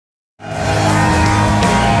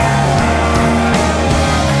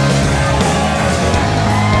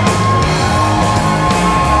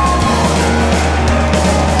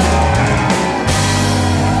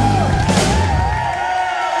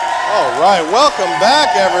right, welcome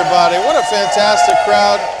back, everybody. What a fantastic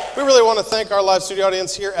crowd. We really want to thank our live studio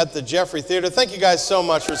audience here at the Jeffrey Theater. Thank you guys so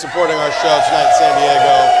much for supporting our show tonight in San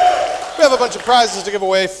Diego. We have a bunch of prizes to give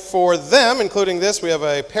away for them, including this. We have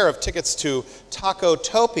a pair of tickets to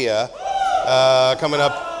Tacotopia coming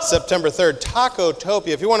up September 3rd.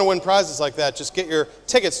 Tacotopia. If you want to win prizes like that, just get your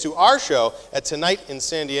tickets to our show at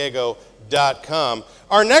tonightInSanDiego.com.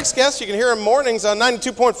 Our next guest, you can hear him mornings on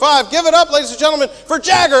 92.5. Give it up, ladies and gentlemen, for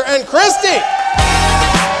Jagger and Kristi.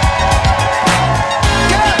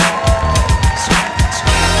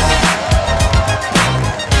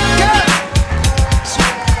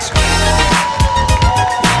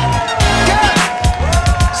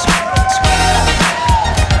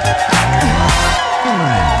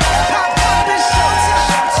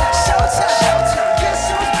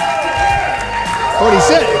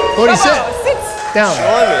 46. Down.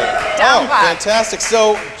 Down fantastic.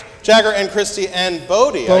 So, Jagger and Kristi and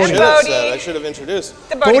Bodie. I should have introduced.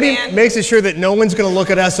 Bodie makes it sure that no one's going to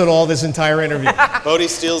look at us at all this entire interview. Bodie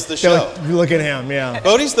steals the show. Look at him, yeah.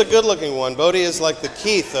 Bodie's the good-looking one. Bodie is like the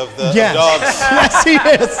Keith of the yes. dogs. Yes, he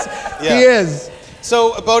is. Yeah. He is.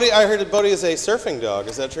 So, Bodie, I heard that Bodie is a surfing dog.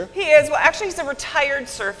 Is that true? He is. Well, actually, he's a retired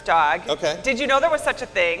surf dog. Okay. Did you know there was such a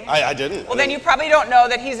thing? I didn't. Well, then you probably don't know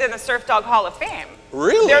that he's in the Surf Dog Hall of Fame.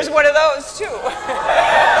 Really? There's one of those, too.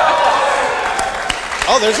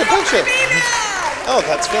 Oh, there's a picture. Oh,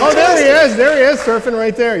 that's fantastic. Oh, there he is. There he is, surfing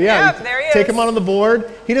right there. Yeah. Yep, there he is. Take him out on the board.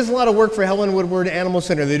 He does a lot of work for Helen Woodward Animal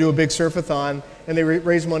Center. They do a big surfathon, and they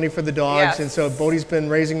raise money for the dogs. Yes. And so Bodie's been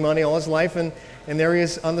raising money all his life, and there he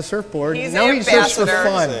is on the surfboard. He's now an he surfs for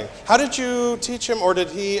ambassador. fun. How did you teach him, or did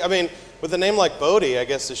he, I mean, with a name like Bodie, I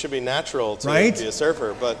guess it should be natural to be a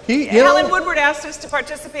surfer, but... Helen Woodward asked us to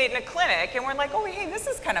participate in a clinic, and we're like, oh, hey, this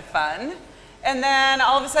is kind of fun. And then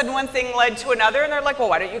all of a sudden one thing led to another, and they're like, well,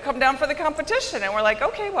 why don't you come down for the competition? And we're like,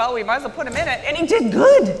 okay, well, we might as well put him in it. And he did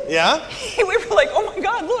good. Yeah? We were like, oh my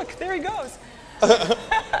God, look, there he goes.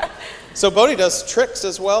 So Bodie does tricks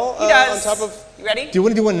as well? He does. On top of... You ready? Do you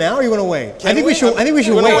want to do one now, or you want to wait? I think we should wait.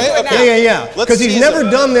 Okay. Yeah. Because he's never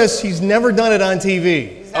done this. He's never done it on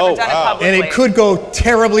TV. He's never done it publicly. And it could go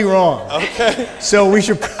terribly wrong. Okay. So we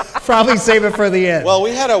should probably save it for the end. Well, we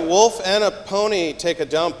had a wolf and a pony take a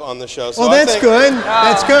dump on the show. So that's good.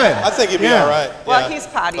 That's good. I think he'd be all right. Well, he's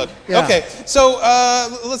potty. Okay, so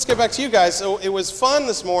let's get back to you guys. So it was fun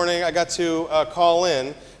this morning. I got to call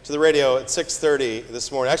in to the radio at 6:30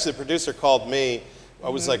 this morning. Actually, the producer called me. I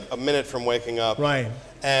was like a minute from waking up. Right.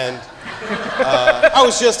 And I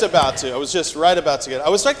was just about to. I was just right about to get. I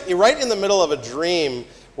was right in the middle of a dream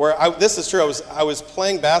where this is true. I was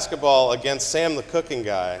playing basketball against Sam the cooking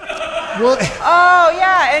guy. Well, oh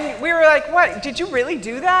yeah, and we were like, "What? Did you really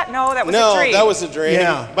do that?" No, that was a dream. No, that was a dream.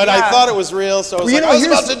 Yeah. But I thought it was real, so I was I was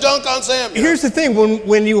about to dunk on Sam. Here's the thing: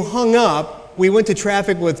 when you hung up, we went to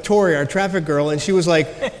traffic with Tori, our traffic girl, and she was like,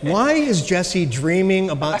 "Why is Jesse dreaming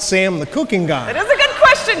about Sam the cooking guy?" That is a good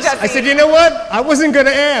question, Jesse. I said, "You know what? I wasn't going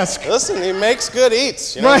to ask." Listen, he makes good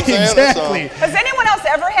eats. You know right, what I'm saying? exactly. Has anyone else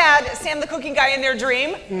ever had Sam the cooking guy in their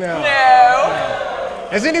dream? No.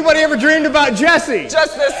 Has anybody ever dreamed about Jesse?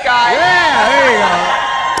 Just this guy. Yeah, there you go.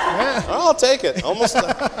 Yeah. I'll take it. Almost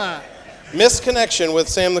missed connection with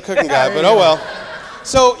Sam the cooking guy, but oh well.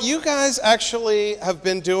 So you guys actually have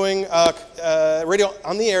been doing radio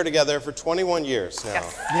on the air together for 21 years now.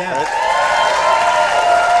 Yes. Yeah. Right?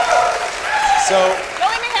 So.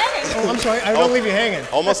 Don't leave me hanging. Oh, I'm sorry, I don't leave you hanging.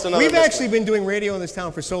 Almost another. We've actually been doing radio in this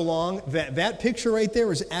town for so long that that picture right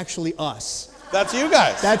there is actually us. That's you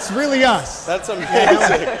guys. That's really us. That's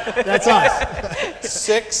amazing. That's us.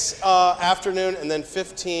 6 afternoon and then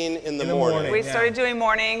 15 in the morning. We started doing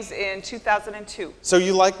mornings in 2002. So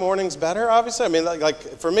you like mornings better, obviously? I mean, like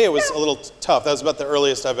for me, it was a little tough. That was about the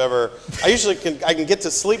earliest I've ever. I can get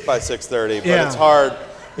to sleep by 6:30, but it's hard.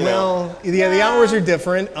 The hours are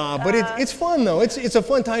different, but it's fun though. It's a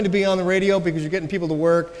fun time to be on the radio because you're getting people to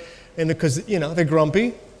work, and because they're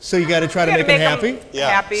grumpy. So you got to try to make them happy.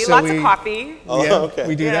 Happy, so lots of coffee.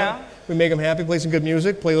 We do that. We make them happy, play some good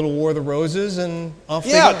music, play a little War of the Roses, and off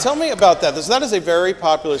they go. Yeah, tell me about that. That is a very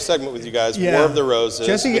popular segment with you guys, War of the Roses.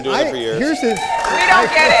 Jesse, been doing it for years. We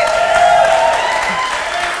don't get it.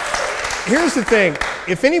 Here's the thing.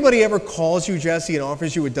 If anybody ever calls you, Jesse, and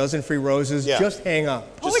offers you a dozen free roses, just hang up.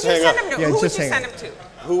 Who would you send them to? Who would you send them to?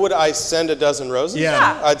 Who would I send a dozen roses?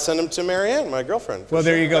 Yeah. I'd send them to Marianne, my girlfriend. Well,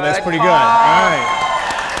 there you go. That's pretty good. All right.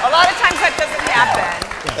 A lot of times that doesn't happen.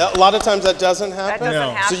 A lot of times that doesn't happen. That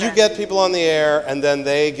doesn't happen. So you get people on the air, and then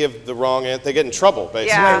they give the wrong answer. They get in trouble, basically.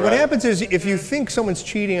 Yeah. Right? What happens is if you think someone's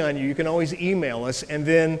cheating on you, you can always email us, and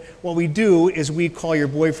then what we do is we call your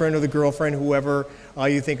boyfriend or the girlfriend, whoever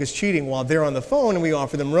you think is cheating, while they're on the phone, and we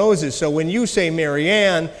offer them roses. So when you say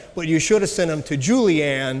Marianne, but you should have sent them to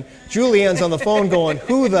Julianne, Julianne's on the phone going,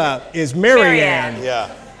 who the is Marianne?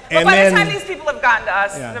 Yeah. But by the time these people have gotten to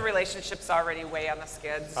us, Yeah. the relationship's already way on the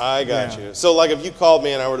skids. I got you. So like if you called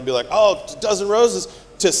me and I were to be like, oh, dozen roses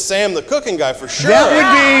to Sam the cooking guy for sure. That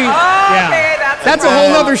would be, Okay, that's a whole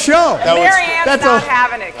nother show. Marianne's that's not a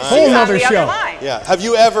having it. 'Cause whole she's on nother the show. other line. Yeah. Have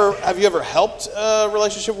you ever helped a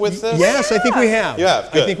relationship with this? Yes, I think we have. You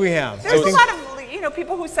have, good. I think we have. There's a lot of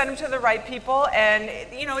people who send them to the right people, and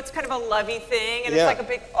it's kind of a lovey thing, and Yeah. it's like a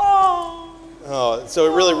big Oh, so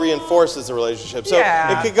it really reinforces the relationship. So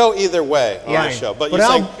Yeah. it could go either way on the show. But you're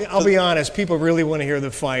saying, I'll be honest, people really want to hear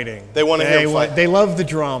the fighting. They want to hear fight. They love the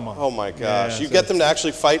drama. Oh my gosh. Yeah, You so get them to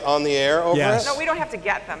actually fight on the air over Yes. it? No, we don't have to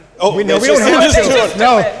get them. Oh, We don't they have just do it. to.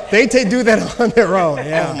 No, they do that on their own.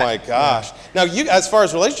 Yeah. Oh my gosh. Now, you, as far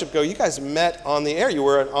as relationship go, you guys met on the air. You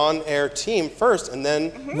were an on-air team first, and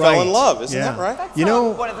then fell in love. Isn't that right? That's You how know-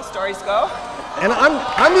 one of the stories go. And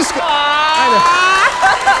I'm just.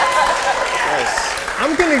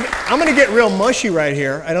 I'm gonna get real mushy right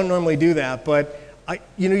here. I don't normally do that, but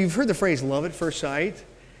you've heard the phrase "love at first sight,"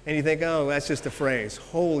 and you think, oh, that's just a phrase.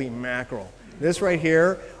 Holy mackerel! This right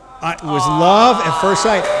here was love at first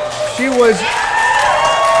sight. She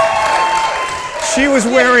was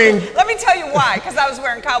wearing. Let me tell you why, because I was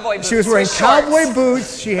wearing cowboy boots. She was wearing with shorts. cowboy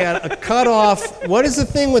boots. She had a cut off. What is the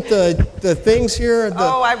thing with the things here?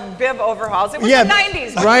 Bib overhauls. It was Yeah, the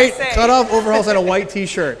 90s. What right? can I say? Cut off overalls and a white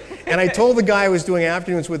T-shirt. And I told the guy I was doing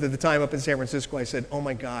afternoons with at the time up in San Francisco, I said, oh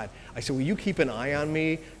my God. I said, will you keep an eye on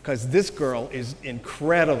me? Because this girl is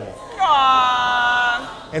incredible. Aww.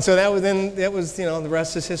 And so that was the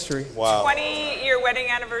rest is history. Wow. 20-year wedding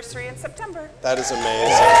anniversary in September. That is amazing. Oh my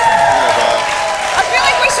gosh. I feel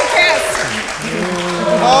like we should kiss.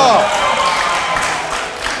 Oh,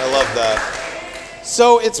 I love that.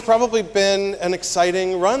 So it's probably been an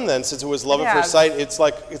exciting run then, since it was love at first sight. It's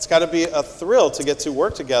like it's got to be a thrill to get to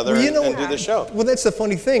work together and do the show. Well, that's the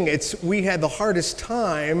funny thing. We had the hardest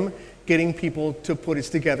time getting people to put us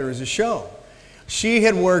together as a show. She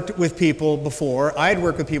had worked with people before. I'd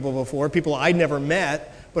worked with people before, people I'd never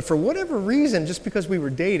met. But for whatever reason, just because we were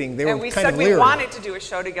dating, they were kind of leery. And we said we wanted to do a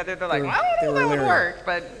show together. They're like, well, I don't know if that would work.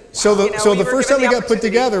 But so the first time we got put opportunity.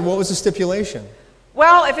 together, what was the stipulation?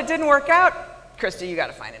 Well, if it didn't work out, Kristi, you got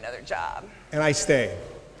to find another job. And I stayed.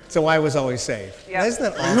 So I was always safe. Yeah. Isn't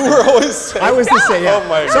that awesome? You were always safe. I was the same. Yeah. Oh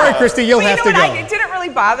my Sorry, God. Kristi, you'll have to go. It didn't really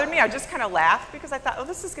bother me. I just kind of laughed because I thought, oh,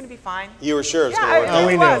 this is going to be fine. You were sure it was going to work I out.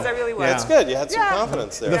 really we was. knew. I really was. Yeah. That's good. You had some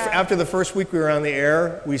confidence there. After the first week we were on the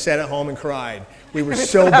air, we sat at home and cried. We were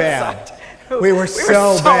so bad. We were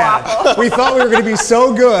so bad. awful. We thought we were going to be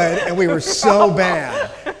so good, and we were so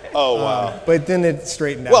bad. Oh, wow. But then it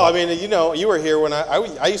straightened out. Well, I mean, you were here when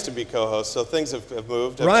I used to be co-host, so things have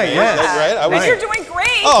moved. Right, changed, yes. Right? But you're doing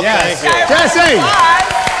great. Oh, Yes. thank you. Jesse!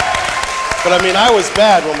 But I mean, I was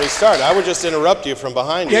bad when we started. I would just interrupt you from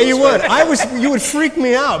behind you. Yeah, you It was would. You would freak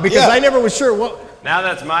me out because Yeah. I never was sure what. Now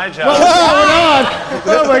that's my job. What's going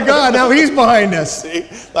on? Oh my God! Now he's behind us. See?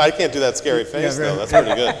 I can't do that scary face, Yeah, though. That's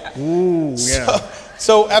pretty good. Ooh, yeah.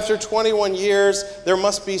 So after 21 years, there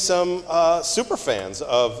must be some super fans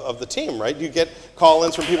of the team, right? You get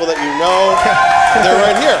call-ins from people that you know. They're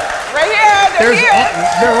right here. Right here. They're here.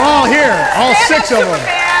 They're all here. All Stand 6 up, of them.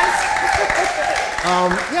 Superfans.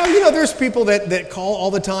 Yeah, there's people that call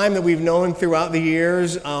all the time that we've known throughout the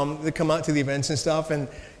years that come out to the events and stuff. And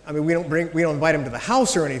I mean, we don't invite them to the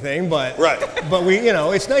house or anything, but But we,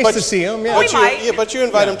 it's nice to see them. Yeah. But you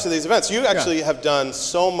invite them to these events. You actually have done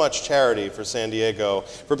so much charity for San Diego.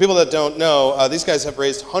 For people that don't know, these guys have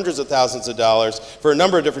raised hundreds of thousands of dollars for a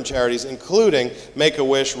number of different charities, including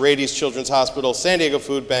Make-A-Wish, Rady's Children's Hospital, San Diego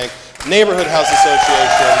Food Bank, Neighborhood House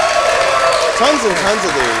Association, tons and tons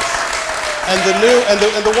of these. And the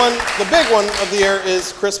big one of the year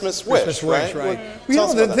is Christmas Wish, Christmas Wish, right?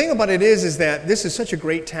 Well, the thing about it is that this is such a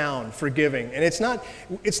great town for giving, and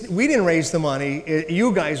we didn't raise the money.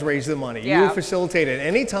 You guys raised the money. Yeah. You facilitated.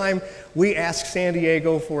 Anytime we ask San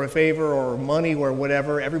Diego for a favor or money or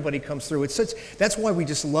whatever, everybody comes through. That's why we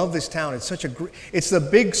just love this town. It's it's the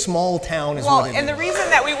big small town is what it is. And the reason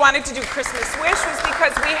that we wanted to do Christmas Wish was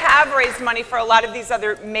because we have raised money for a lot of these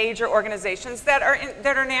other major organizations that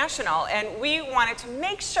are national, and we wanted to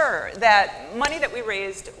make sure that money that we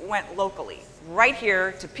raised went locally. right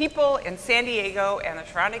here to people in San Diego and the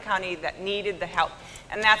surrounding county that needed the help.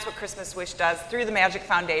 And that's what Christmas Wish does through the Magic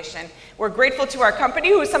Foundation. We're grateful to our company,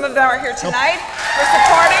 who some of them are here tonight, for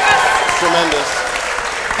supporting us. Tremendous.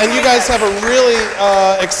 And you guys have a really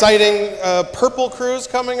exciting Purple Cruise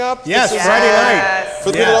coming up. Yes, Friday night.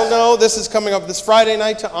 For the people who don't know, this is coming up this Friday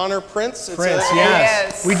night to honor Prince.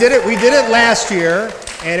 Yes. We did it last year,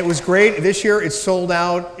 and it was great. This year it's sold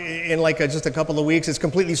out in like just a couple of weeks. It's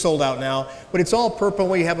completely sold out now. But it's all purple.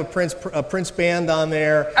 We have a Prince band on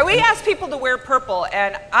there. We asked people to wear purple,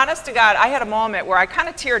 and honest to God, I had a moment where I kind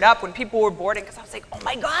of teared up when people were boarding, because I was like, oh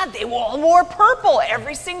my God, they all wore purple,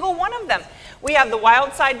 every single one of them. We have the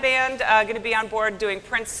Wild Side Band going to be on board doing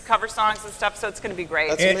Prince cover songs and stuff, so it's going to be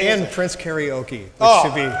great. And Prince karaoke. Oh,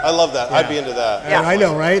 should be, I love that. Yeah. I'd be into that. Yeah. I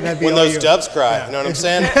know, right? That'd be when those doves cry, you know what I'm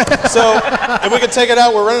saying? So, if we could take it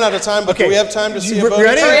out, we're running out of time, but do we have time to see a Bodie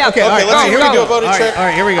ready? trick? Okay, let's see if we can do a Bodie trick. All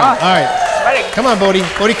right, here we go. All right. Ready. Come on, Bodie.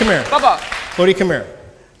 Bodie, come here. Bubba. Bodie, come here.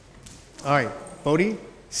 All right. Bodie,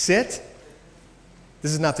 sit.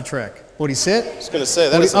 This is not the trick. Bodie, sit. I was going to say,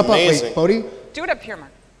 that is amazing. Wait, Bodie. Do it up here,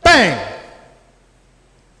 Mark. Bang!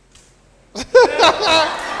 Bang!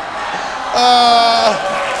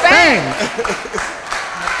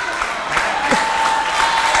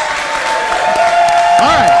 All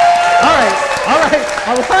right.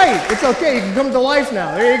 It's okay. You can come to life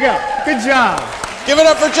now. There you go. Good job. Give it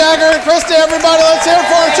up for Jagger and Kristi, everybody. Let's hear it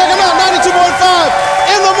for them. Check them out, 92.5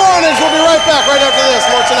 in the mornings. We'll be right back right after this.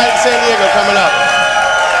 More Tonight in San Diego coming up.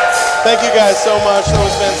 Thank you guys so much. That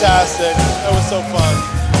was fantastic. That was so fun.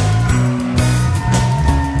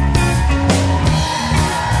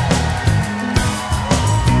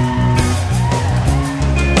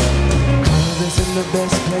 The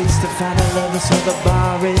best place to find a lover, so the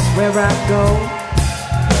bar is where I go.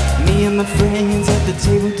 Me and my friends at the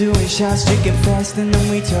table doing shots, drinking fast, and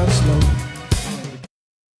then we talk slow.